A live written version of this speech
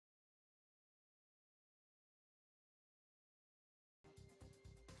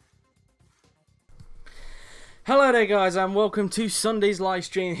Hello there guys and welcome to Sunday's live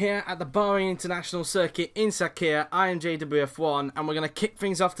stream here at the Bahrain International Circuit in Sakhir. I am JWF1 and we're going to kick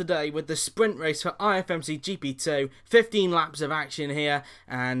things off today with the sprint race for IFMC GP2. 15 laps of action here,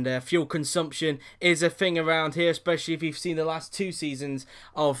 and fuel consumption is a thing around here, especially if you've seen the last two seasons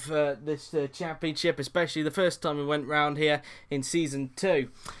of this championship, especially the first time we went round here in season 2.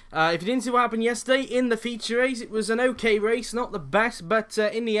 If you didn't see what happened yesterday in the feature race, it was an okay race, not the best, but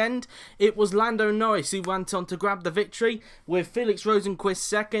in the end it was Lando Norris who went on to grab the victory, with Felix Rosenqvist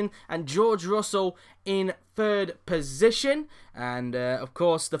second and George Russell in third position. And of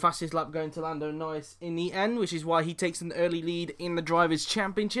course the fastest lap going to Lando Norris in the end, which is why he takes an early lead in the Drivers'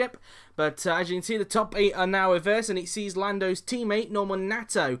 Championship. But as you can see, the top 8 are now reversed, and it sees Lando's teammate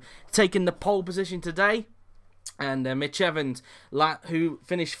Nato taking the pole position today. And Mitch Evans, who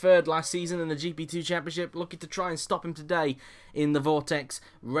finished third last season in the GP2 Championship, looking to try and stop him today in the VorteX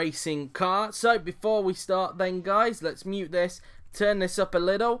Racing car. So before we start then guys, let's mute this, turn this up a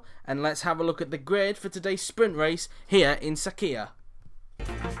little, and let's have a look at the grid for today's sprint race here in Sakhir.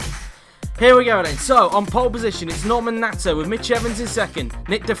 Here we go then. So, on pole position, it's Nato with Mitch Evans in second.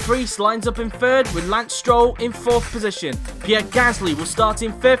 Nyck de Vries lines up in third with Stroll in fourth position. Pierre will start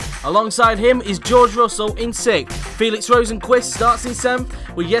in fifth. Alongside him is George Russell in sixth. Felix Rosenqvist starts in seventh,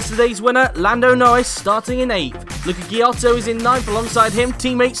 with yesterday's winner, Lando Norris, starting in eighth. Luca Giotto is in ninth. Alongside him,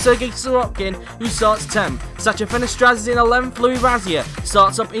 teammate Sergei Sorokin, who starts 10th. Sacha Fenestraz is in 11th. Louis Razia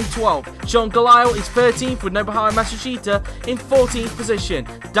starts up in 12th. Sean Galisle is 13th, with Bahrain Masashita in 14th position.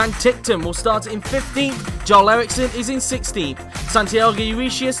 Dan Tickton will start in 15th. Joel Eriksson is in 16th. Santiago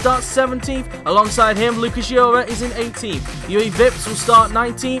Urishia starts 17th. Alongside him, Lucas Jura is in 18th. Yuri Vips will start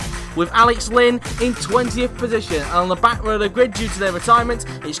 19th, with Alex Lynn in 20th position. And on the back row of the grid, due to their retirements,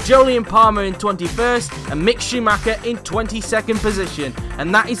 it's Jolyon Palmer in 21st and Mick Schumacher in 22nd position.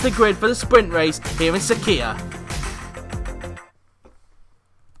 And that is the grid for the sprint race here in Sakhir.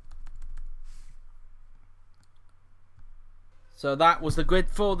 So that was the grid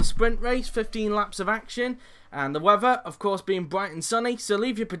for the sprint race, 15 laps of action, and the weather, of course, being bright and sunny. So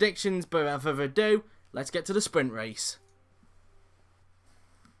leave your predictions, but without further ado, let's get to the sprint race.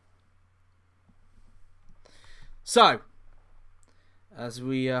 So, as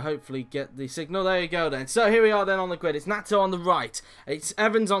we hopefully get the signal, there you go then. So here we are then on the grid. It's Nato on the right, it's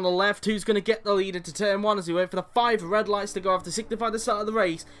Evans on the left, who's going to get the lead into turn 1 as we wait for the 5 red lights to go off to signify the start of the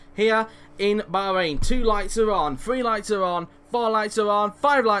race here in Bahrain. 2 lights are on, 3 lights are on, 4 lights are on,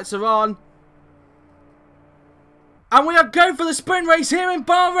 5 lights are on. And we are going for the sprint race here in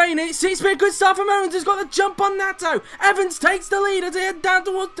Bahrain. It seems to be a good start from Evans, who's got the jump on Nato. Evans takes the lead as they head down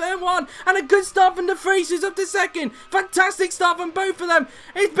towards turn 1. And a good start from de Vries, who's up to second. Fantastic start from both of them.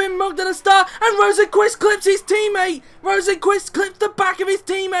 He's been mugged at the start, and Rosenqvist clips his teammate. Rosenqvist clips the back of his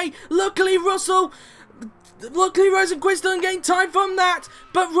teammate. Luckily Rosenqvist doesn't gain time from that,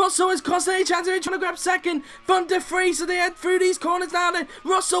 but Russell has constantly trying to grab second from de Vries, so they head through these corners now then.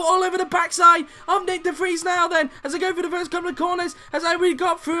 Russell all over the backside of Nyck de Vries now then, as they go through the first couple of corners, as everybody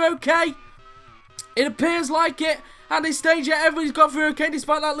got through okay. It appears like it. At this stage, yeah, everybody's got through okay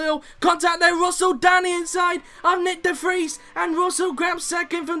despite that little contact there. Russell down the inside of Nyck de Vries, and Russell grabs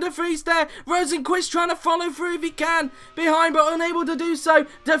second from de Vries there. Rosenqvist trying to follow through if he can behind, but unable to do so.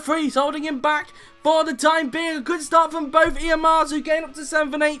 De Vries holding him back for the time being. A good start from both EMRs, who gained up to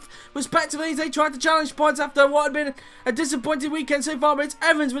 7th and 8th respectively as they tried to challenge points after what had been a disappointing weekend so far. But it's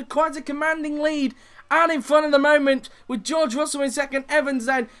Evans with quite a commanding lead and in front of the moment, with George Russell in second. Evans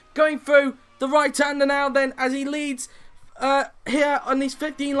then going through the right-hander now then, as he leads here on this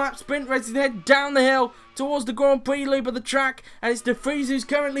 15-lap sprint race. He head down the hill towards the Grand Prix loop of the track, and it's de Vries who's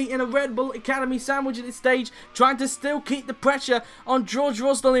currently in a Red Bull Ecademy sandwich at this stage, trying to still keep the pressure on George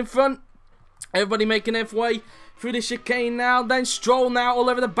Russell in front. Everybody making their way through the chicane now. Then Stroll now all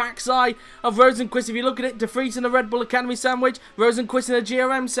over the backside of Rosenqvist. If you look at it, de Vries in a Red Bull Academy sandwich, Rosenqvist in a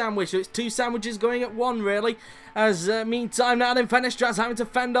GRM sandwich. So it's 2 sandwiches going at 1 really. As meantime now then, Fenestraz having to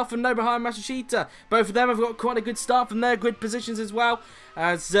fend off and Bahrain Masashita. Both of them have got quite a good start from their grid positions as well.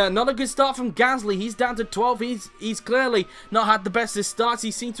 As not a good start from Gasly. He's down to 12th. He's clearly not had the best of starts.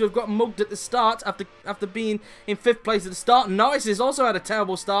 He seems to have got mugged at the start after being in 5th place at the start. Norris has also had a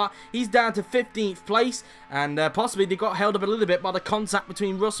terrible start. He's down to 15th place, and possibly they got held up a little bit by the contact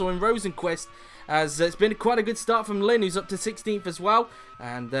between Russell and Rosenqvist, as it's been quite a good start from Lynn, who's up to 16th as well.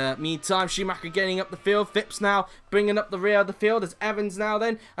 And meantime, Schumacher getting up the field. Phipps now bringing up the rear of the field as Evans now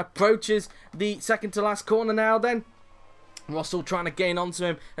then approaches the second to last corner now then. Russell trying to gain onto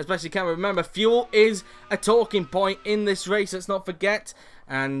him as best he can. Remember, fuel is a talking point in this race, let's not forget.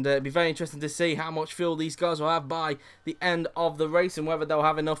 and it'll be very interesting to see how much fuel these guys will have by the end of the race and whether they'll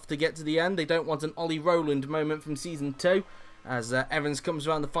have enough to get to the end. They don't want an Ollie Rowland moment from Season 2 as Evans comes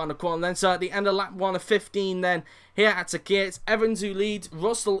around the final corner then. So at the end of lap 1 of 15 then, here at Sakhir, it's Evans who leads,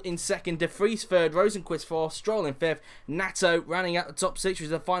 Russell in second, De Vries third, Rosenqvist fourth, Stroll in fifth, Nato running at the top 6, which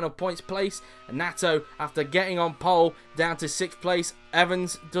is the final points place. And Nato, after getting on pole, down to 6th place.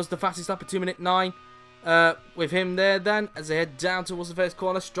 Evans does the fastest lap at 2:09. With him there then, as they head down towards the first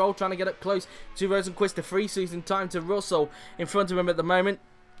corner. Stroll trying to get up close to Rosenqvist, De Vries losing time to Russell in front of him at the moment.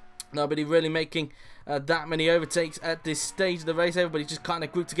 Nobody really making that many overtakes at this stage of the race. Everybody just kind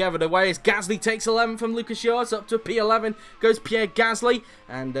of grouped together the way as Gasly takes 11 from Lucas Yaws up to P11 goes Pierre Gasly,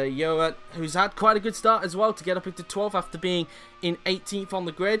 and Yoa, who's had quite a good start as well, to get up into 12th after being in 18th on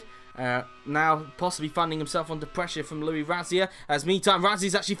the grid. Now possibly finding himself under pressure from Louis Razier, as meantime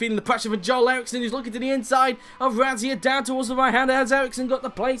Razier's actually feeling the pressure from Joel Eriksson, who's looking to the inside of Razier down towards the right hander. Has Eriksson got the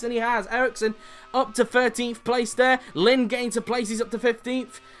place? And he has. Eriksson up to 13th place there. Lynn getting to place, he's up to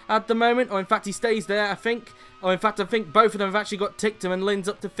 15th at the moment, or in fact he stays there I think, or in fact I think both of them have actually got ticked him, and Lynn's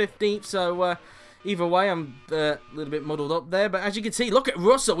up to 15th, so either way, I'm a little bit muddled up there. But as you can see, look at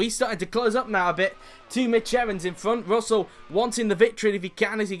Russell. He's starting to close up now a bit to Mitch Evans in front. Russell wanting the victory if he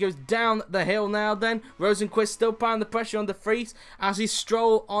can as he goes down the hill now then. Rosenqvist still applying the pressure on De Vries as he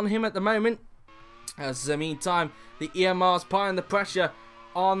Stroll on him at the moment. As in the meantime, the EMR's applying the pressure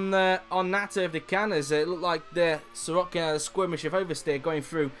on Nato if they can, as it looked like they're rocking out a skirmish of oversteer going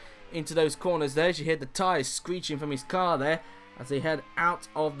through into those corners there. As you hear the tyres screeching from his car there as they head out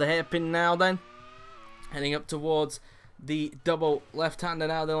of the hairpin now then. Heading up towards the double left-hander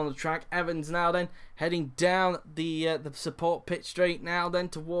now then on the track. Evans now then heading down the support pit straight now then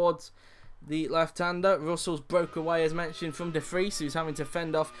towards the left-hander. Russell's broke away as mentioned from De Vries, who's having to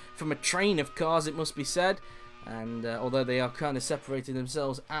fend off from a train of cars, it must be said. And although they are kind of separating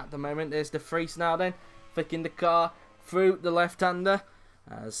themselves at the moment, there's De Vries now then flicking the car through the left-hander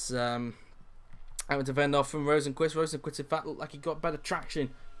as having to fend off from Rosenqvist. Rosenqvist in fact looked like he got better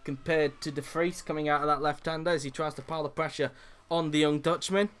traction compared to De Vries coming out of that left-hander as he tries to pile the pressure on the young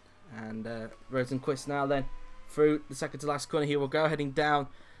Dutchman. And Rosenqvist now then through the second to last corner. He will go heading down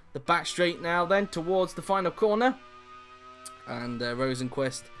the back straight now then towards the final corner. And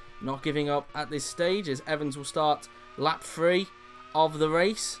Rosenqvist not giving up at this stage as Evans will start lap 3 of the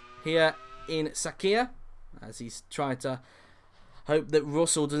race here in Sakhir, as he's trying to hope that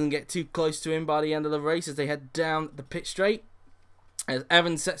Russell doesn't get too close to him by the end of the race as they head down the pit straight. As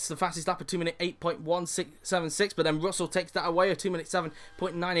Evans sets the fastest lap at 2:08.176, but then Russell takes that away at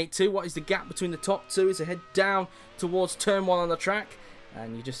 2:07.982. What is the gap between the top two as they head down towards turn 1 on the track?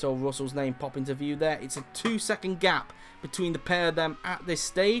 And you just saw Russell's name pop into view there. It's a 2-second gap between the pair of them at this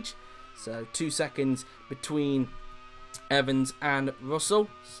stage. So 2 seconds between Evans and Russell.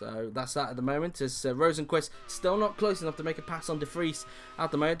 So that's that at the moment, as Rosenqvist still not close enough to make a pass on De Vries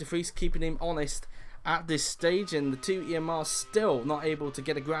at the moment. De Vries keeping him honest at this stage, and the two EMRs still not able to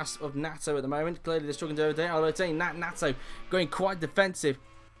get a grasp of Nato at the moment. Clearly they're struggling to overtake. Although saying that, Nato going quite defensive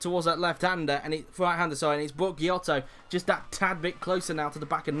towards that left-hander, and it's right-hander, sorry, and it's brought Giotto just that tad bit closer now to the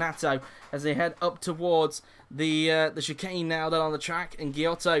back of Nato as they head up towards the chicane now then on the track, and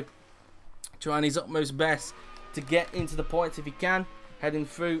Giotto trying his utmost best to get into the points if he can, heading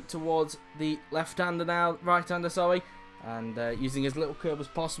through towards the left-hander now, right-hander, sorry, and using as little curve as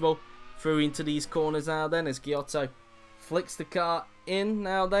possible through into these corners now then as Giotto flicks the car in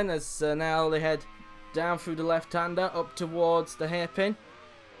now then as now they head down through the left-hander up towards the hairpin,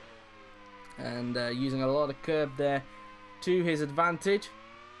 and using a lot of curve there to his advantage.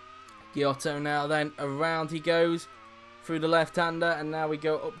 Giotto now then around he goes through the left-hander, and now we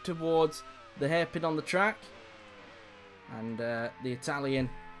go up towards the hairpin on the track, and the Italian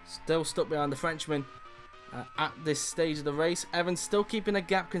still stuck behind the Frenchman at this stage of the race. Evans still keeping a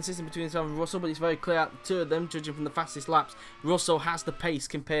gap consistent between himself and Russell, but it's very clear out the two of them, judging from the fastest laps, Russell has the pace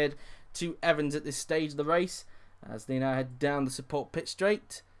compared to Evans at this stage of the race, as they now head down the support pit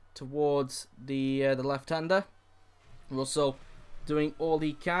straight towards the left-hander. Russell doing all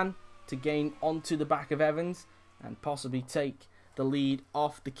he can to gain onto the back of Evans and possibly take the lead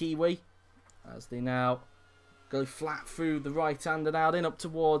off the Kiwi, as they now go flat through the right-hander now then up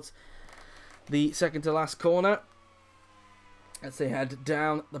towards the second to last corner, as they head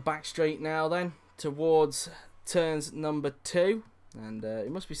down the back straight now then towards turns number 2. And it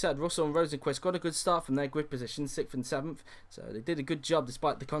must be said, Russell and Rosenqvist got a good start from their grid position, 6th and 7th, so they did a good job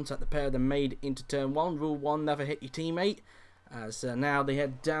despite the contact the pair of them made into turn 1. Rule 1, never hit your teammate, as now they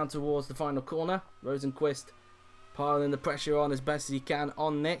head down towards the final corner. Rosenqvist piling the pressure on as best as he can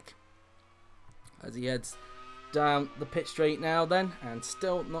on Nyck, as he heads down the pit straight now then, and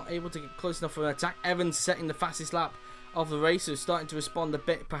still not able to get close enough for an attack. Evans setting the fastest lap of the race, so starting to respond a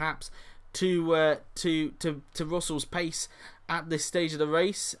bit perhaps to Russell's pace at this stage of the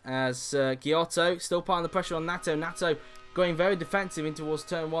race, as Giotto still applying the pressure on Nato. Nato going very defensive in towards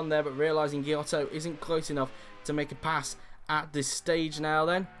turn 1 there, but realising Giotto isn't close enough to make a pass at this stage now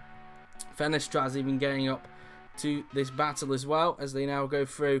then. Fenestraz even getting up to this battle as well, as they now go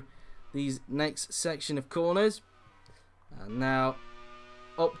through these next section of corners. And now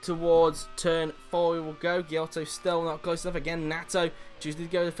up towards turn 4 we will go. Giotto still not close enough. Again, Nato choosing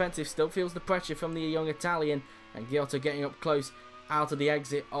to go defensive, still feels the pressure from the young Italian, and Giotto getting up close out of the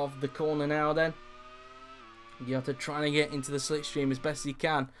exit of the corner now then. Giotto trying to get into the slipstream as best he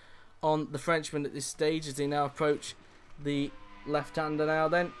can on the Frenchman at this stage, as they now approach the left-hander now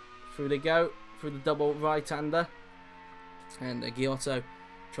then. Through they go, through the double right-hander, and Giotto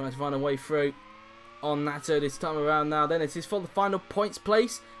trying to find a way through on Nato this time around now then. It is for the final points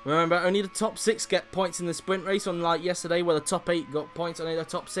place. Remember, only the top 6 get points in the sprint race, unlike yesterday where the top 8 got points. Only the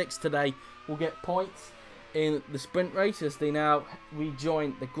top 6 today will get points in the sprint race, as they now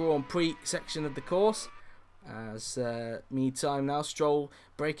rejoin the Grand Prix section of the course. As meantime now, Stroll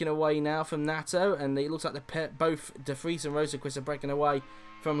breaking away now from Nato, and it looks like both De Vries and Rosenqvist are breaking away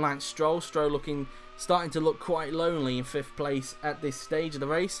from Lance Stroll. Stroll starting to look quite lonely in 5th place at this stage of the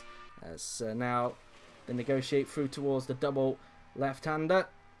race, as now they negotiate through towards the double left-hander.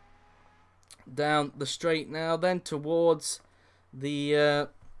 Down the straight now then towards the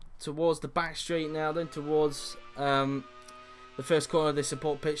back straight now then, towards the first corner of the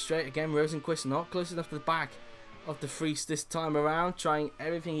support pit straight. Again, Rosenqvist not close enough to the back of De Vries this time around, trying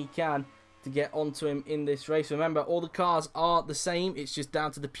everything he can to get onto him in this race. Remember, all the cars are the same, it's just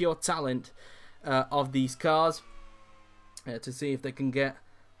down to the pure talent of these cars to see if they can get,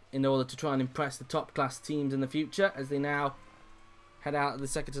 in order to try and impress the top class teams in the future, as they now head out of the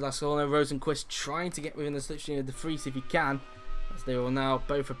second to last corner. Rosenqvist trying to get within the slipstream of De Vries if he can, as they will now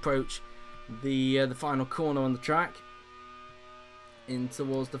both approach the final corner on the track. In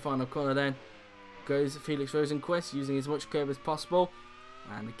towards the final corner then goes Felix Rosenqvist, using as much curve as possible,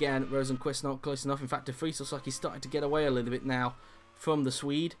 and again Rosenqvist not close enough. In fact, De Vries looks like he's starting to get away a little bit now from the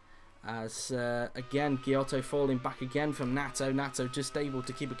Swede, as again Giotto falling back again from Nato. Nato just able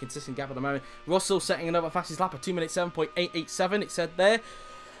to keep a consistent gap at the moment. Russell setting another fastest lap at 2:07.887 it said there,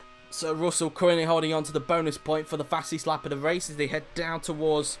 so Russell currently holding on to the bonus point for the fastest lap of the race as they head down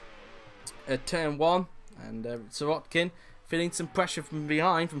towards turn 1, and Sirotkin feeling some pressure from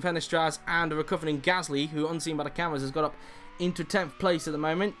behind from Fenestraz and a recovering Gasly, who unseen by the cameras has got up into 10th place at the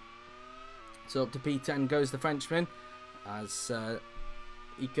moment. So up to P10 goes the Frenchman, as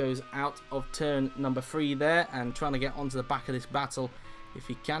he goes out of turn number 3 there, and trying to get onto the back of this battle if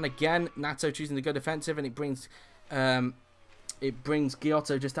he can. Again, Nato choosing to go defensive, and it brings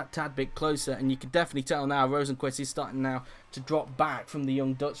Giotto just that tad bit closer, and you can definitely tell now Rosenqvist is starting now to drop back from the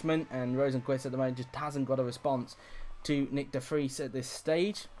young Dutchman, and Rosenqvist at the moment just hasn't got a response to Nyck De Vries at this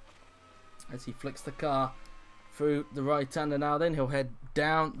stage, as he flicks the car through the right-hander now. Then he'll head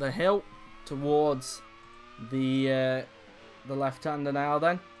down the hill towards the left-hander now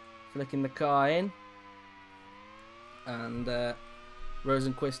then, flicking the car in, and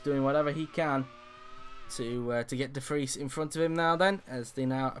Rosenqvist doing whatever he can to get De Vries in front of him now then, as they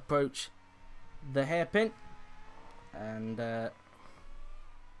now approach the hairpin. And as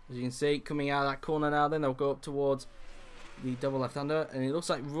you can see, coming out of that corner now then, they'll go up towards the double left-hander, and it looks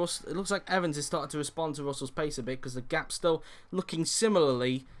like Evans is starting to respond to Russell's pace a bit, because the gap's still looking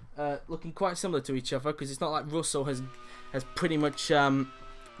quite similar to each other, because it's not like Russell has pretty much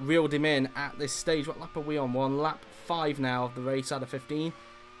reeled him in at this stage. What lap are we on? We're on lap 5 now of the race out of 15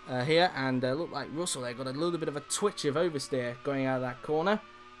 here, and look like Russell there got a little bit of a twitch of oversteer going out of that corner,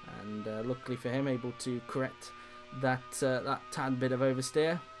 and luckily for him able to correct that tad bit of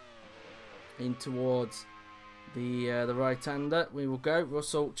oversteer in towards the right-hander. We will go.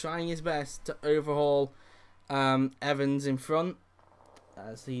 Russell trying his best to overhaul Evans in front,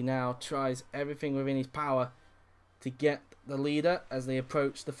 as he now tries everything within his power to get the leader as they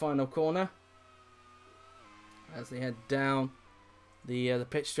approach the final corner, as they head down the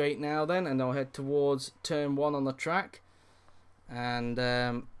pit straight now then, and they'll head towards turn 1 on the track.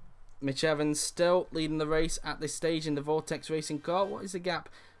 And Mitch Evans still leading the race at this stage in the VorteX Racing car. What is the gap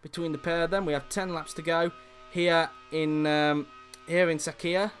between the pair then? We have 10 laps to go here in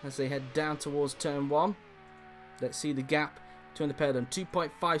Sakhir, as they head down towards turn 1. Let's see the gap between the pair then.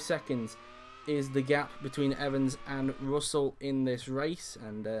 2.5 seconds is the gap between Evans and Russell in this race,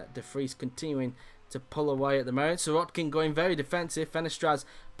 and De Vries continuing to pull away at the moment. Sirotkin going very defensive. Fenestraz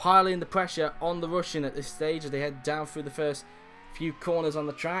piling the pressure on the Russian at this stage as they head down through the first few corners on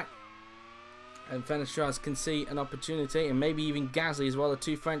the track. And Fenestraz can see an opportunity, and maybe even Gasly as well, the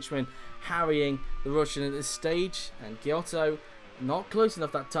two Frenchmen harrying the Russian at this stage. And Giotto not close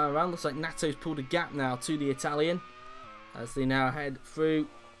enough that time around. Looks like Nato's pulled a gap now to the Italian as they now head through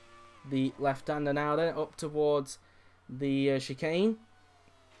the left-hander now then up towards the chicane.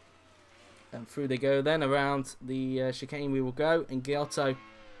 And through they go then, around the chicane we will go, and Giotto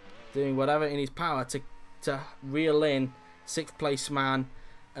doing whatever in his power to reel in 6th place man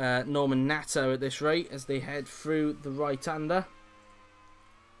Norman Nato at this rate as they head through the right-hander.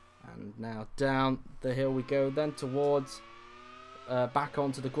 And now down the hill we go then towards back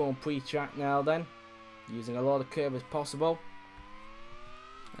onto the Grand Prix track now then, using a lot of curve as possible.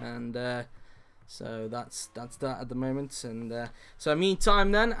 And so that's that at the moment. And so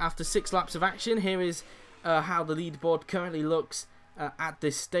meantime then, after 6 laps of action, here is how the leaderboard currently looks at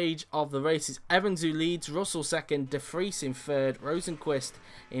this stage of the race. It's Evans who leads, Russell second, De Vries in third, Rosenqvist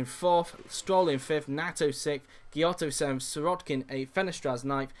in fourth, Stroll in fifth, Nato sixth, Giotto 7th, Sirotkin 8th, Fenestraz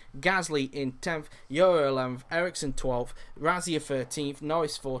 9th, Gasly in 10th, Euro 11th, Eriksson 12th, Razia 13th,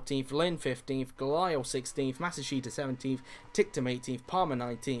 Norris 14th, Lynn 15th, Galio 16th, Masashita 17th, Ticktum 18th, Palmer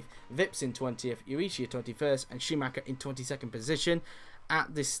 19th, Vips in 20th, Euricia 21st, and Schumacher in 22nd position.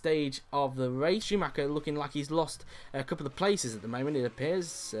 At this stage of the race, Schumacher looking like he's lost a couple of places at the moment, it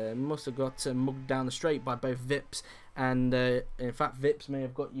appears. Must have got mugged down the straight by both Vips, and in fact Vips may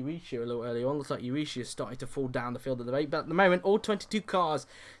have got Euricia a little early on. Looks like Euricia is starting to fall down the field of the race, but at the moment all 22 cars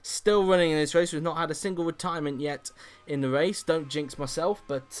still running in this race. We've not had a single retirement yet in the race. Don't jinx myself,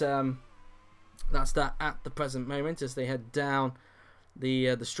 but that's that at the present moment as they head down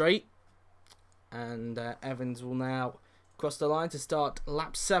the straight. And Evans will now cross the line to start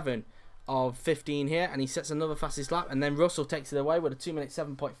lap 7 of 15 here, and he sets another fastest lap, and then Russell takes it away with a 2-minute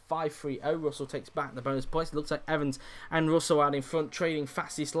 7.530. Russell takes back the bonus points. It looks like Evans and Russell out in front, trading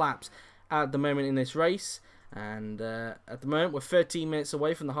fastest laps at the moment in this race. And at the moment we're 13 minutes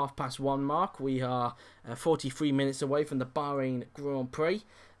away from the 1:30 mark. We are 43 minutes away from the Bahrain Grand Prix,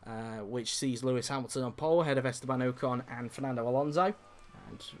 which sees Lewis Hamilton on pole ahead of Esteban Ocon and Fernando Alonso,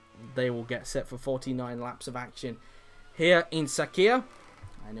 and they will get set for 49 laps of action here in Sakhir,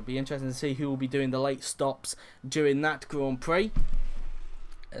 and it'll be interesting to see who will be doing the late stops during that Grand Prix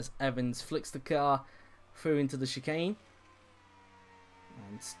as Evans flicks the car through into the chicane,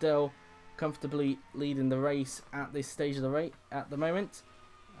 and still comfortably leading the race at this stage of the race at the moment,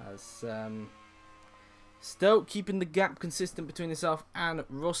 as still keeping the gap consistent between himself and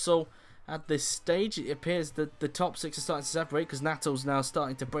Russell. At this stage, it appears that the top 6 are starting to separate because Nato's now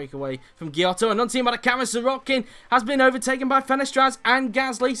starting to break away from Giotto. And unseen by the camera, Sirotkin has been overtaken by Fenestraz and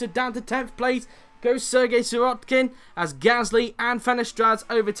Gasly. So down to 10th place goes Sergei Sirotkin as Gasly and Fenestraz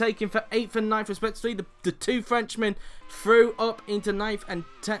overtaken for 8th and 9th respectively. The two Frenchmen through up into 9th and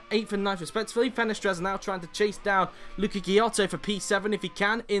 8th and 9th respectively. Fenestraz now trying to chase down Luca Giotto for P7 if he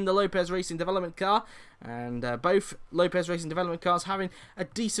can in the Lopez Racing development car. And both Lopez Racing development cars having a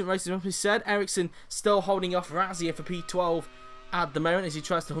decent race, as we said. Eriksson still holding off Razia for P12 at the moment as he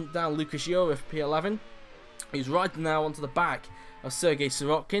tries to hunt down Lucas Euro for P11. He's riding now onto the back of Sergei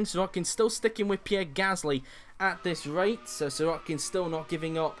Sirotkin. Sirotkin still sticking with Pierre Gasly at this rate, so Sirotkin still not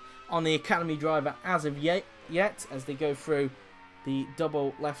giving up on the Ecademy driver as of yet as they go through the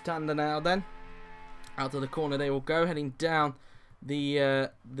double left-hander now then. Out of the corner they will go, heading down the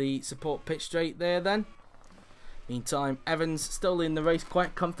support pit straight there then. Meantime, Evans still in the race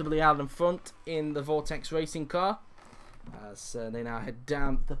quite comfortably out in front in the VorteX Racing car as they now head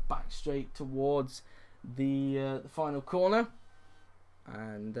down the back straight towards the final corner.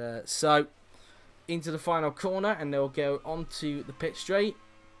 And so into the final corner, and they'll go onto the pit straight.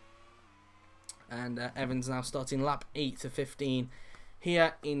 And Evans now starting lap 8 to 15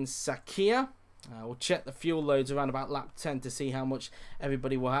 here in Sakhir. We'll check the fuel loads around about lap 10 to see how much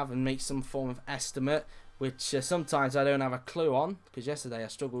everybody will have and make some form of estimate, which sometimes I don't have a clue on, because yesterday I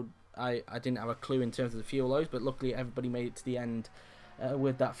struggled. I didn't have a clue in terms of the fuel loads, but luckily everybody made it to the end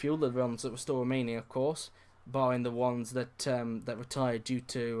with that fuel. The ones that were still remaining, of course, barring the ones that that retired due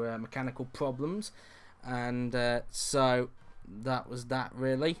to mechanical problems. And so that was that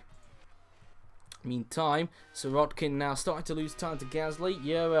really. Meantime, Sirotkin now starting to lose time to Gasly.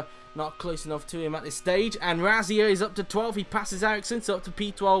 Euro not close enough to him at this stage. And Razia is up to 12. He passes Eriksson, so up to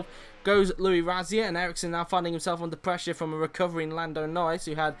P12 goes Louis Razia. And Eriksson now finding himself under pressure from a recovering Lando Norris,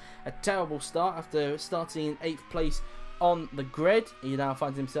 who had a terrible start after starting in 8th place on the grid. He now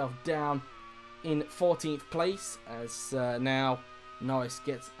finds himself down in 14th place as now Norris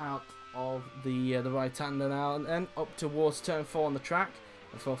gets out of the right-hander now, and then up towards turn 4 on the track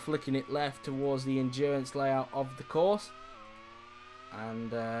before flicking it left towards the endurance layout of the course.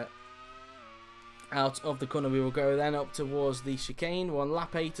 And out of the corner we will go then up towards the chicane. We're on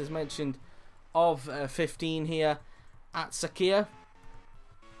lap 8 as mentioned of 15 here at Sakhir.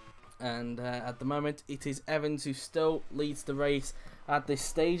 And at the moment it is Evans who still leads the race at this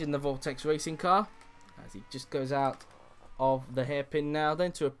stage in the VorteX Racing car, as he just goes out of the hairpin now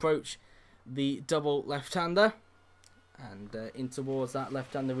then to approach the double left-hander, and in towards that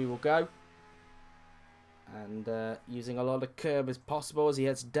left-hander we will go, and using a lot of curb as possible as he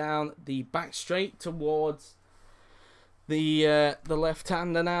heads down the back straight towards the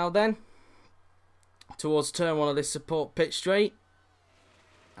left-hander now then towards turn 1 of this support pit straight,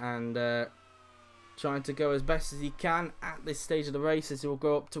 and trying to go as best as he can at this stage of the race as he will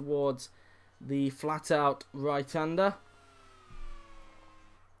go up towards the flat-out right-hander,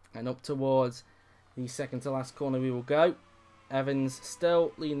 and up towards the second to last corner we will go. Evans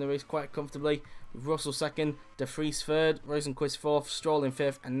still leading the race quite comfortably, with Russell second, Vries third, Rosenqvist fourth, Stroll in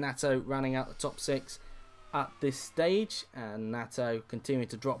fifth, and Nato rounding out the top 6 at this stage. And Nato continuing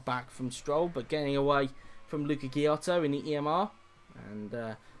to drop back from Stroll, but getting away from Luca Giotto in the EMR,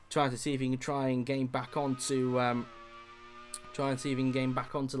 and trying to see if he can try and gain back onto Lance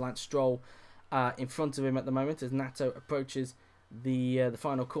Stroll in front of him at the moment as Nato approaches the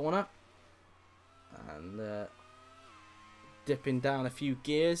final corner, and dipping down a few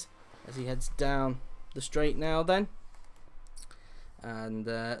gears as he heads down the straight now then. And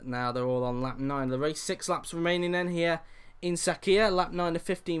now they're all on lap 9 of the race. 6 laps remaining then here in Sakhir. Lap 9 to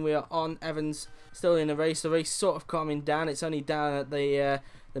 15 we are on. Evans still in the race. The race sort of calming down. It's only down at the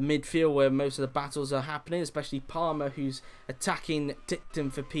midfield where most of the battles are happening, especially Palmer, who's attacking Tipton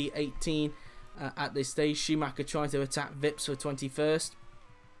for P18 at this stage. Schumacher trying to attack Vips for 21st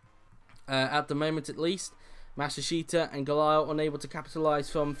at the moment at least. Masashita and Galile unable to capitalise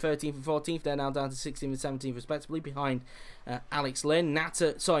from 13th and 14th. They're now down to 16th and 17th respectively behind Alex Lynn.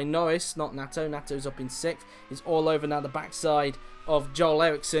 Norris, not Nato. Nato's up in 6th. He's all over now the backside of Joel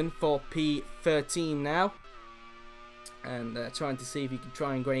Eriksson for P13 now. And trying to see if he can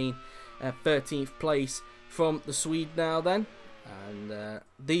try and gain 13th place from the Swede now then. And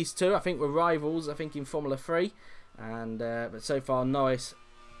these two I think were rivals I think in Formula 3. And but so far Norris,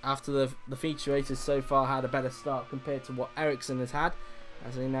 after the feature races so far, had a better start compared to what Eriksson has had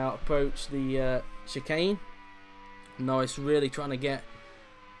as they now approach the chicane. Norris really trying to get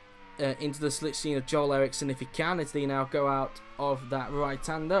into the slipstream of Joel Eriksson if he can, as they now go out of that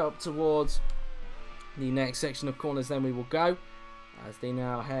right-hander up towards the next section of corners. Then we will go as they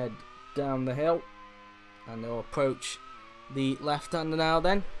now head down the hill, and they'll approach the left-hander now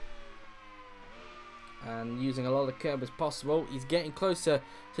then, and using a lot of curb as possible. He's getting closer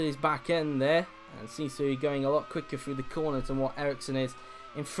to his back end there, and seems to be going a lot quicker through the corner than what Eriksson is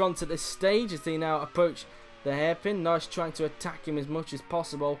in front at this stage as they now approach the hairpin. Norris trying to attack him as much as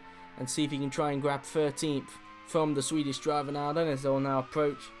possible and see if he can try and grab 13th from the Swedish driver now then, as they'll now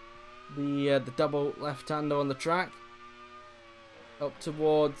approach the double left-hander on the track. Up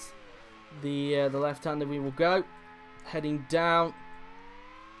towards the left-hander we will go, heading down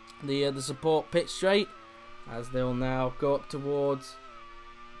the support pit straight as they'll now go up towards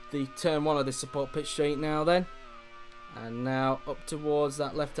the turn 1 of the support pit straight now then, and now up towards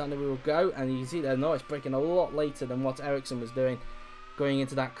that left-hander we will go. And you can see there Norris braking a lot later than what Eriksson was doing going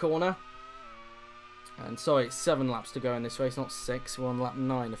into that corner. And sorry, it's 7 laps to go in this race, not 6. We're on lap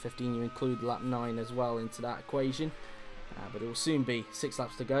 9 of 15. You include lap 9 as well into that equation. But it will soon be 6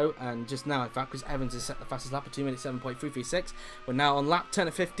 laps to go, and just now in fact, because Evans has set the fastest lap at 2 minutes 7.336, we're now on lap 10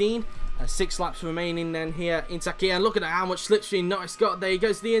 of 15, 6 laps remaining then here in Sakhir. And look at how much slipstream Norris got there. He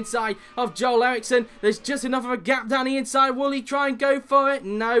goes to the inside of Joel Eriksson. There's just enough of a gap down the inside. Will he try and go for it?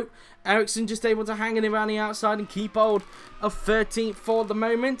 No. Eriksson just able to hang in around the outside and keep hold of 13th for the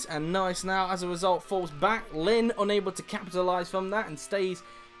moment, and Norris now as a result falls back. Lynn unable to capitalise from that and stays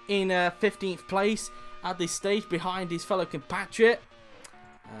in 15th place at this stage behind his fellow compatriot.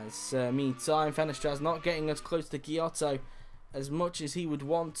 As meantime, Fenestrad's not getting as close to Giotto as much as he would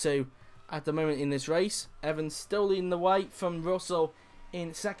want to at the moment in this race. Evans still leading the way from Russell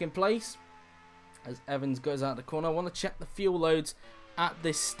in 2nd place as Evans goes out the corner. I want to check the fuel loads at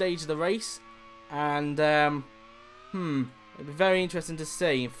this stage of the race, and it'll be very interesting to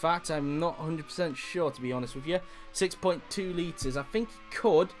see. In fact, I'm not 100% sure, to be honest with you. 6.2 litres. I think he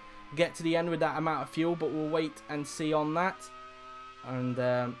could get to the end with that amount of fuel, but we'll wait and see on that.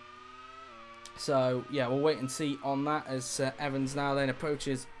 And so yeah, we'll wait and see on that as Evans now then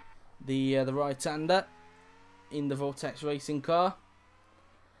approaches the right-hander in the VorteX Racing car.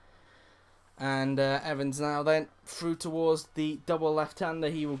 And Evans now then through towards the double left-hander.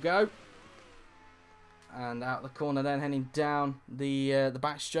 He will go. And out the corner then, heading down the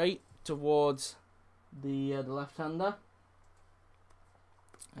back straight towards the left-hander.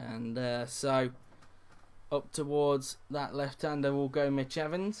 And so up towards that left-hander will go Mitch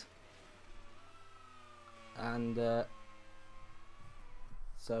Evans. And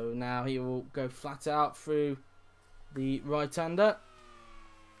so now he will go flat out through the right-hander.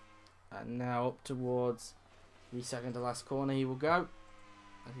 And now up towards the second to last corner he will go.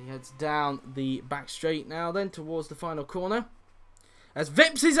 And he heads down the back straight now then towards the final corner. As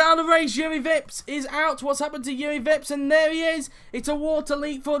Vips is out of the race, Yuri Vips is out. What's happened to Yuri Vips? And there he is. It's a water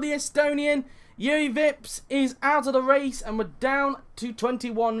leak for the Estonian. Yuri Vips is out of the race and we're down to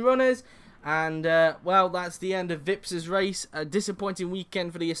 21 runners. And, well, that's the end of Vips' race. A disappointing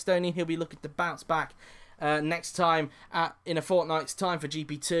weekend for the Estonian. He'll be looking to bounce back next time in a fortnight's time for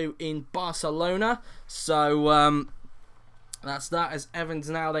GP2 in Barcelona. So, that's that, as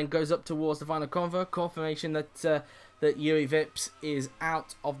Evans now then goes up towards the final confirmation that that Yuri Vips is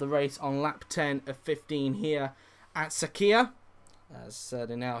out of the race on lap 10 of 15 here at Sakhir. As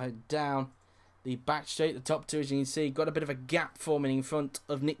they now head down the back straight, the top two, as you can see, got a bit of a gap forming in front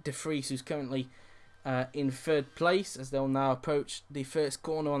of Nyck de Vries, who's currently in third place, as they'll now approach the first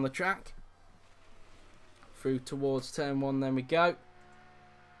corner on the track. Through towards turn 1, then we go.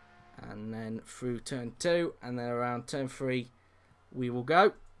 And then through turn 2, and then around turn 3 we will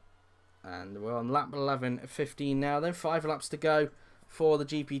go. And we're on lap 11 of 15 now then. 5 laps to go for the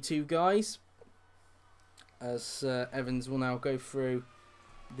GP2 guys. As Evans will now go through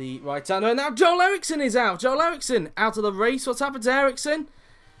the right-hander. And now Joel Eriksson is out. Joel Eriksson out of the race. What's happened to Eriksson?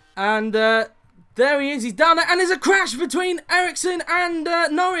 And there he is. He's down there. And there's a crash between Eriksson and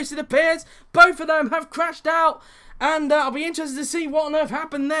Norris, it appears. Both of them have crashed out. And I'll be interested to see what on earth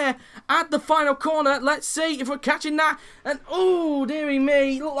happened there at the final corner. Let's see if we're catching that. And, oh, dearie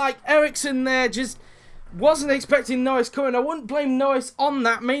me, looked like Eriksson there just wasn't expecting Norris coming. I wouldn't blame Norris on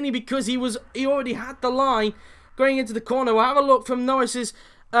that, mainly because he already had the line going into the corner. We'll have a look from Norris's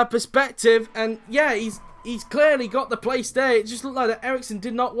perspective. And, yeah, he's clearly got the place there. It just looked like that Eriksson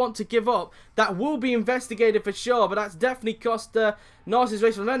did not want to give up. That will be investigated for sure, but that's definitely cost Norris's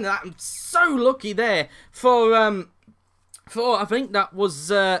race from the end. I'm so lucky there for I think that was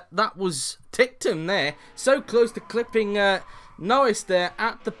Tictum there, so close to clipping Norris there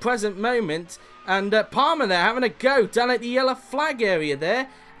at the present moment, and Palmer there having a go down at the yellow flag area there,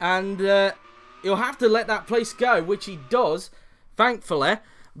 and he'll have to let that place go, which he does, thankfully,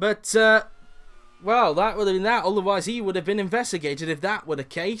 but well, that would have been that. Otherwise, he would have been investigated if that were the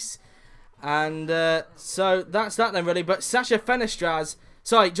case. And so that's that then, really. But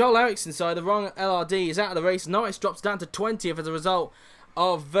Joel Eriksson, the wrong LRD, is out of the race. Norris drops down to 20th as a result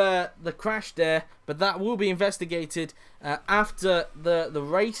of the crash there. But that will be investigated after the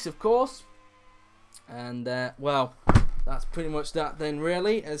race, of course. And, well, that's pretty much that then,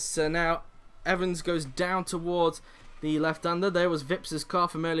 really. As now Evans goes down towards the left-hander. There was Vips' car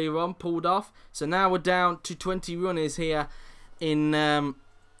from earlier on, pulled off. So now we're down to 20 runners here in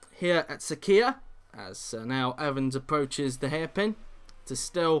here at Sakhir. As now Evans approaches the hairpin to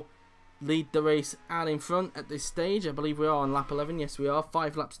still lead the race out in front at this stage. I believe we are on lap 11. Yes, we are.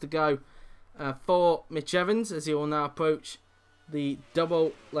 5 laps to go for Mitch Evans, as he will now approach the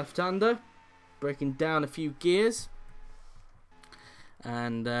double left-hander, breaking down a few gears.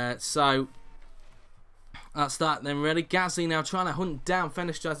 And so that's that then, really. Gasly now trying to hunt down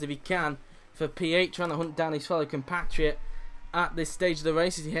Fenestras if he can for P8, trying to hunt down his fellow compatriot at this stage of the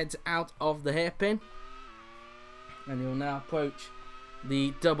race as he heads out of the hairpin. And he'll now approach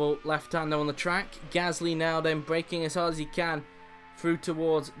the double left-hander on the track. Gasly now then braking as hard as he can through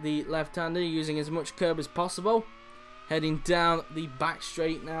towards the left-hander, using as much curb as possible. Heading down the back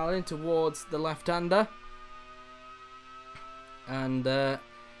straight now then towards the left-hander. And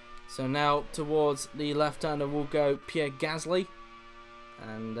so now towards the left-hander will go Pierre Gasly.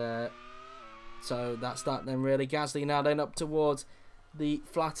 And so that's that then, really. Gasly now then up towards the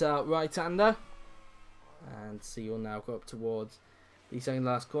flat-out right-hander. And so you'll now go up towards the second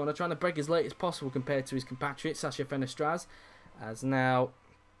last corner, trying to break as late as possible compared to his compatriot, Sakhir Fenestras. As now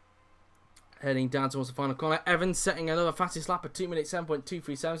heading down towards the final corner. Evans setting another fastest lap of 2 minutes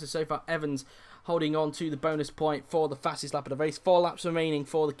 7.237. So far Evans holding on to the bonus point for the fastest lap of the race. 4 laps remaining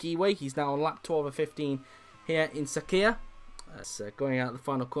for the Kiwi. He's now on lap 12 of 15 here in Sakhir. Going out the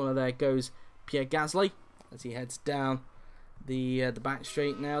final corner there goes Pierre Gasly as he heads down the back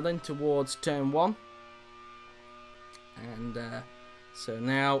straight now then towards turn 1. And so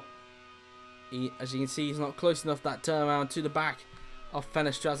now, as you can see, he's not close enough that turnaround to the back of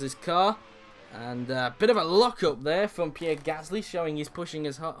Fenestras' car. And a bit of a lock-up there from Pierre Gasly, showing he's pushing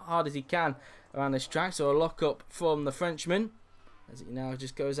as hard as he can around this track. So a lock-up from the Frenchman, as he now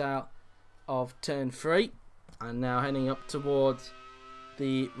just goes out of turn 3. And now heading up towards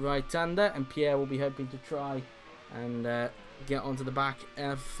the right-hander. And Pierre will be hoping to try and get onto the back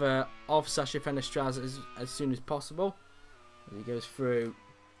of Sakhir Fenestraz as soon as possible. As he goes through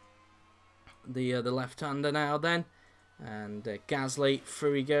the left-hander now then. And Gasly,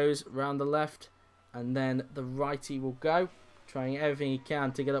 through he goes, round the left, and then the righty will go, trying everything he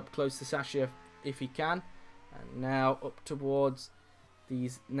can to get up close to Sakhir if he can. And now up towards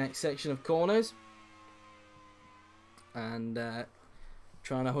these next section of corners. And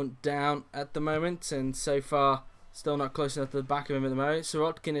trying to hunt down at the moment, and so far still not close enough to the back of him at the moment.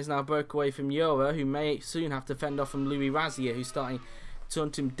 Sorokin is now broke away from Yura, who may soon have to fend off from Louis Razier, who's starting to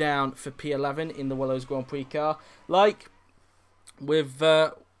hunt him down for P11 in the Willows Grand Prix car. Like with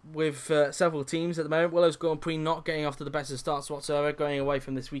several teams at the moment, Willows Grand Prix not getting off to the best of starts whatsoever, going away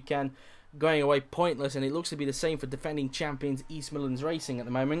from this weekend, going away pointless, and it looks to be the same for defending champions East Midlands Racing at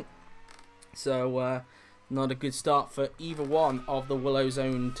the moment. So not a good start for either one of the Willows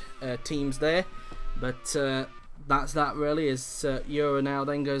owned teams there, but that's that really, as Euro now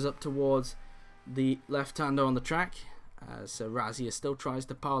then goes up towards the left-hander on the track, as Razier still tries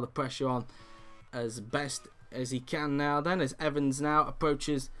to pile the pressure on as best as he can now then, as Evans now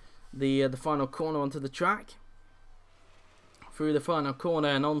approaches the final corner onto the track. Through the final corner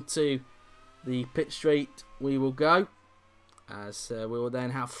and onto the pit straight we will go, as we will then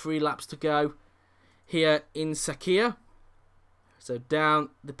have 3 laps to go here in Sakhir. So down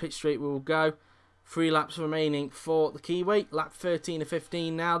the pit straight we will go. 3 laps remaining for the Kiwi. Lap 13 of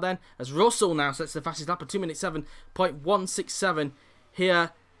 15 now then, as Russell now sets the fastest lap of 2:07.167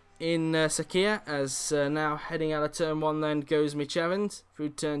 here in Sakhir, as now heading out of turn 1 then goes Mitch Evans through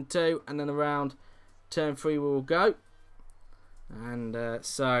turn 2, and then around turn 3 we will go. And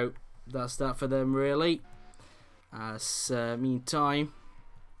so that's that for them really. As meantime,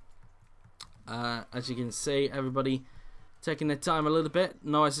 as you can see, everybody taking their time a little bit.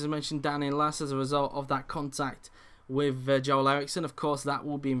 Norris has mentioned down in last as a result of that contact with Joel Eriksson. Of course, that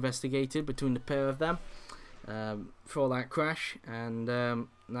will be investigated between the pair of them for that crash. And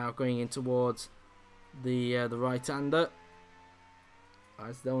now going in towards the right-hander,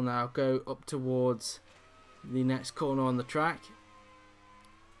 as they'll now go up towards the next corner on the track.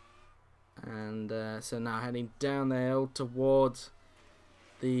 And so now heading down the hill towards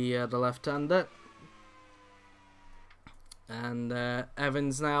the left-hander. And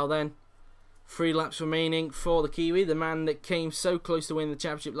Evans now then, 3 laps remaining for the Kiwi, the man that came so close to winning the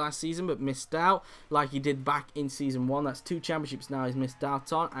championship last season but missed out, like he did back in season 1. That's 2 championships now he's missed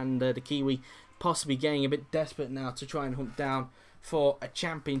out on, and the Kiwi possibly getting a bit desperate now to try and hunt down for a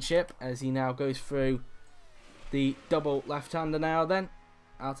championship, as he now goes through the double left-hander now then.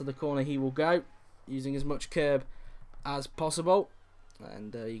 Out of the corner he will go, using as much curb as possible,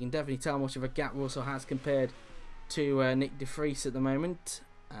 and you can definitely tell how much of a gap Russell has compared to Nyck de Vries at the moment.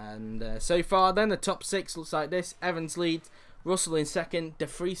 And so far then, the top 6 looks like this. Evans leads, Russell in 2nd, de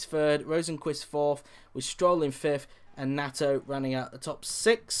Vries 3rd, Rosenqvist 4th, with Stroll in 5th, and Nato running out the top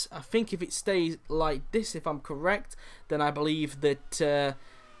 6. I think if it stays like this, if I'm correct, then I believe that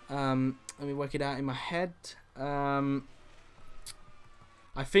let me work it out in my head.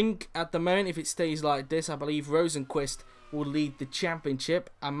 I think at the moment, if it stays like this, I believe Rosenqvist will lead the championship.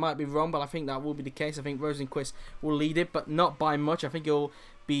 I might be wrong, but I think that will be the case. I think Rosenqvist will lead it, but not by much. I think he'll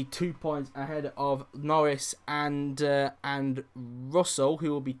be 2 points ahead of Norris and Russell,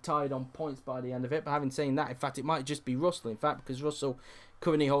 who will be tied on points by the end of it. But having said that, in fact, it might just be Russell, in fact, because Russell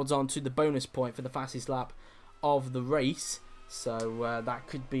currently holds on to the bonus point for the fastest lap of the race. So that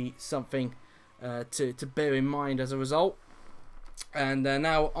could be something to bear in mind as a result. And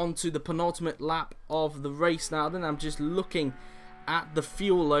now on to the penultimate lap of the race now. Then I'm just looking at the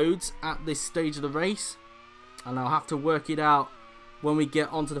fuel loads at this stage of the race, and I'll have to work it out when we get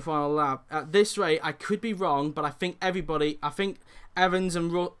onto the final lap. At this rate, I could be wrong, but I think Evans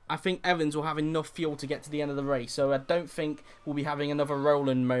will have enough fuel to get to the end of the race. So I don't think we'll be having another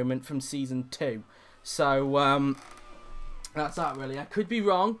Roland moment from season 2. So that's that really. I could be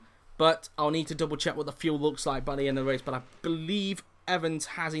wrong, but I'll need to double check what the fuel looks like by the end of the race. But I believe Evans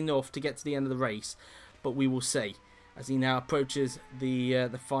has enough to get to the end of the race. But we will see as he now approaches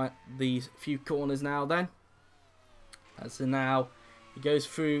these few corners now then. So now he goes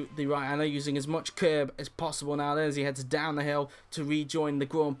through the right-hander using as much curb as possible now then, as he heads down the hill to rejoin the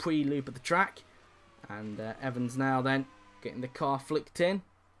Grand Prix loop of the track. And Evans now then getting the car flicked in.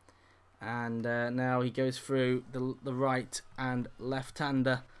 And now he goes through the right and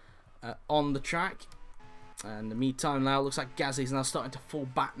left-hander on the track. And in the meantime now, it looks like Gasly's now starting to fall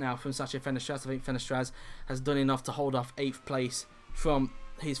back now from Sakhir Fenestraz. I think Fenestraz has done enough to hold off 8th place from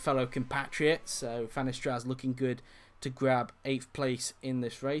his fellow compatriot. So Fenestraz looking good to grab 8th place in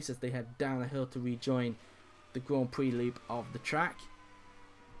this race as they head down the hill to rejoin the Grand Prix loop of the track.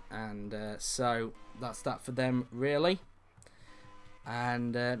 And so that's that for them really.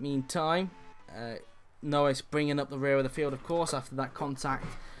 And meantime, Norris bringing up the rear of the field, of course, after that contact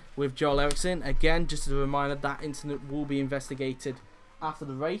with Joel Eriksson. Again, just as a reminder, that incident will be investigated after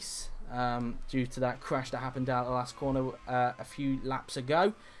the race due to that crash that happened out the last corner a few laps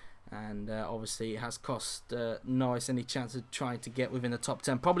ago. And obviously it has cost Norris any chance of trying to get within the top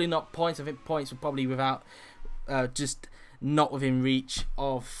 10. Probably not points. I think points were probably without, just not within reach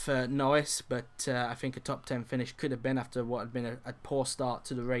of Norris. But I think a top 10 finish could have been after what had been a poor start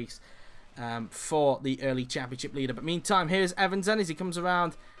to the race for the early championship leader. But meantime, here's Evans then as he comes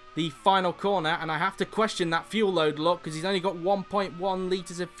around the final corner. And I have to question that fuel load look because he's only got 1.1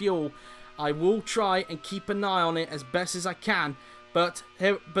 litres of fuel. I will try and keep an eye on it as best as I can. But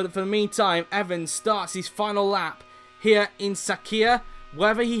for the meantime, Evans starts his final lap here in Sakhir.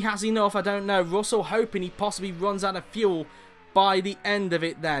 Whether he has enough, I don't know. Russell hoping he possibly runs out of fuel by the end of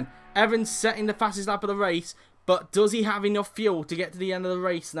it then. Evans setting the fastest lap of the race, but does he have enough fuel to get to the end of the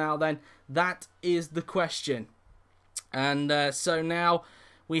race now then? That is the question. And so now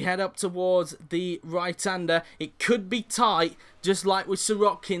we head up towards the right-hander. It could be tight, just like with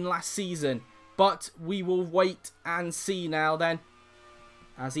Sorokin last season. But we will wait and see now then,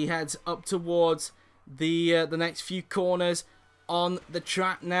 as he heads up towards the next few corners on the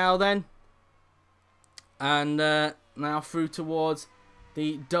track now then. And now through towards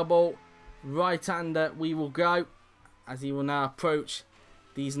the double right-hander we will go, as he will now approach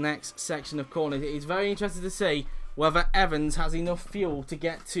these next section of corners. It is very interesting to see whether Evans has enough fuel to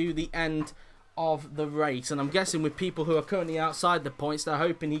get to the end of the race. And I'm guessing with people who are currently outside the points, they're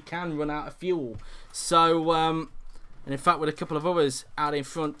hoping he can run out of fuel. So, and in fact with a couple of others out in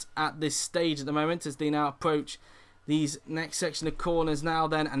front at this stage at the moment as they now approach these next section of corners now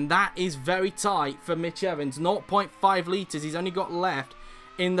then. And that is very tight for Mitch Evans. 0.5 litres he's only got left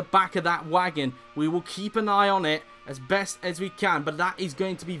in the back of that wagon. We will keep an eye on it as best as we can, but that is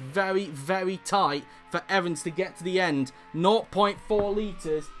going to be very, very tight for Evans to get to the end. 0.4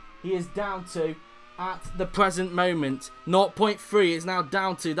 litres he is down to at the present moment. 0.3 is now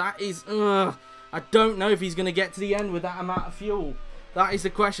down to. That is, I don't know if he's going to get to the end with that amount of fuel. That is the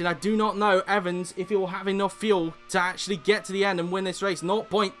question. I do not know, Evans, if he will have enough fuel to actually get to the end and win this race.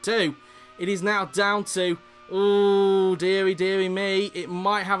 0.2 it is now down to. Oh, dearie, dearie me. It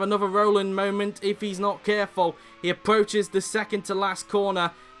might have another rolling moment if he's not careful. He approaches the second to last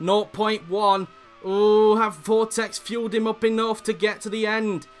corner. 0.1. Oh, have VorteX fueled him up enough to get to the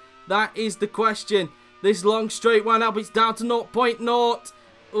end? That is the question. This long straight one up, it's down to 0.0.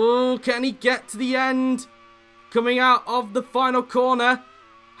 Oh, can he get to the end? Coming out of the final corner.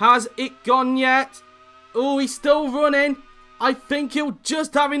 Has it gone yet? Oh, he's still running. I think he'll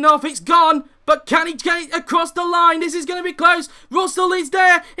just have enough. It's gone. But can he get it across the line? This is going to be close. Russell is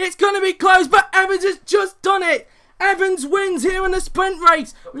there. It's going to be close. But Evans has just done it. Evans wins here in the sprint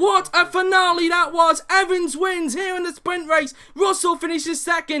race. What a finale that was. Evans wins here in the sprint race. Russell finishes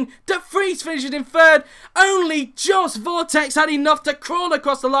second. Vries finishes in third. Only just VorteX had enough to crawl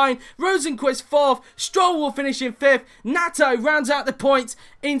across the line. Rosenqvist fourth. Stroll will finish in fifth. Nato rounds out the points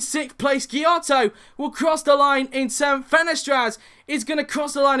in sixth place. Giotto will cross the line in seventh. Fenestraz is going to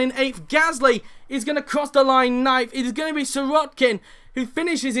cross the line in eighth. Gasly is going to cross the line ninth. It is going to be Sorokin who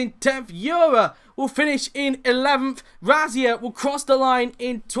finishes in 10th. Euro will finish in 11th. Razia will cross the line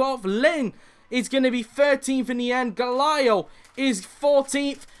in 12th. Lin is going to be 13th in the end. Galio is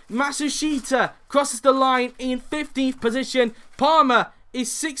 14th. Masushita crosses the line in 15th position. Palmer is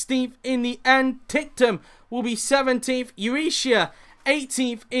 16th in the end. Tictum will be 17th. Eurasia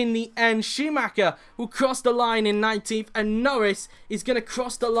 18th in the end. Schumacher will cross the line in 19th. And Norris is going to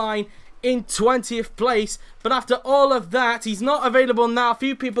cross the line in 20th place. But after all of that, he's not available now. A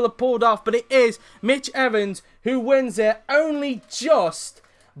few people have pulled off, but it is Mitch Evans who wins it only just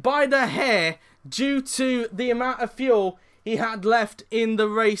by the hair due to the amount of fuel he had left in the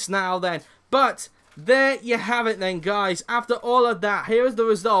race now then. But there you have it then, guys. After all of that, here is the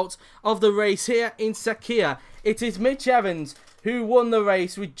result of the race here in Sakhir. It is Mitch Evans who won the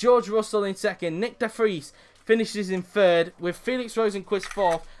race with George Russell in second. Nyck de Vries finishes in third with Felix Rosenqvist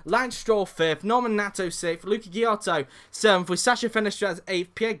fourth, Lance Stroll fifth, Norman Nato sixth, Luca Giotto seventh with Sakhir Fenestraz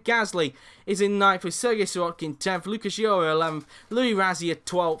eighth, Pierre Gasly is in ninth with Sergei Sorokin 10th, Lucas Giora 11th, Louis Razia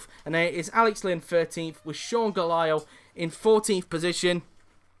 12th, and then it is Alex Lynn 13th with Sean Galio in 14th position.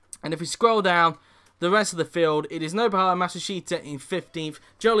 And if we scroll down the rest of the field, it is Nobuharu Matsushita in 15th,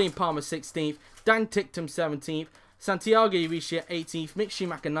 Jolyon Palmer 16th, Dan Ticktum 17th, Santiago Irishi 18th, Mick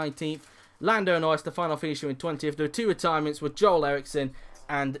Schumacher 19th, Lando Norris, the final finisher, in 20th. There were 2 retirements with Joel Eriksson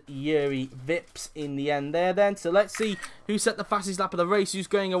and Yuri Vips in the end there then. So let's see who set the fastest lap of the race, who's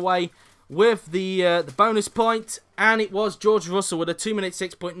going away with the bonus point. And it was George Russell with a 2 minute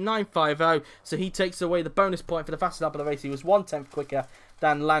 6.950. So he takes away the bonus point for the fastest lap of the race. He was 1/10 quicker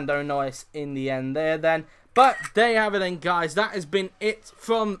than Lando Norris in the end there then. But there you have it then, guys. That has been it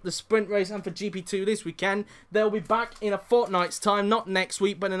from the sprint race and for GP2 this weekend. They'll be back in a fortnight's time. Not next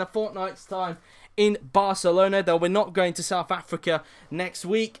week, but in a fortnight's time in Barcelona. They'll be not going to South Africa next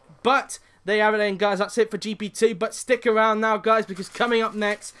week. But there you have it then, guys. That's it for GP2. But stick around now, guys, because coming up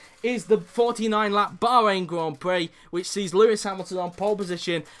next is the 49-lap Bahrain Grand Prix, which sees Lewis Hamilton on pole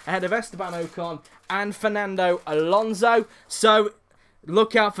position ahead of Esteban Ocon and Fernando Alonso. So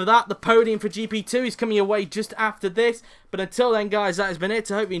look out for that. The podium for GP2 is coming your way just after this. But until then, guys, that has been it.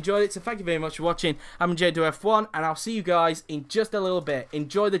 I hope you enjoyed it. So thank you very much for watching. I'm JDoF1, and I'll see you guys in just a little bit.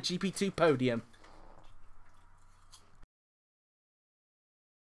 Enjoy the GP2 podium.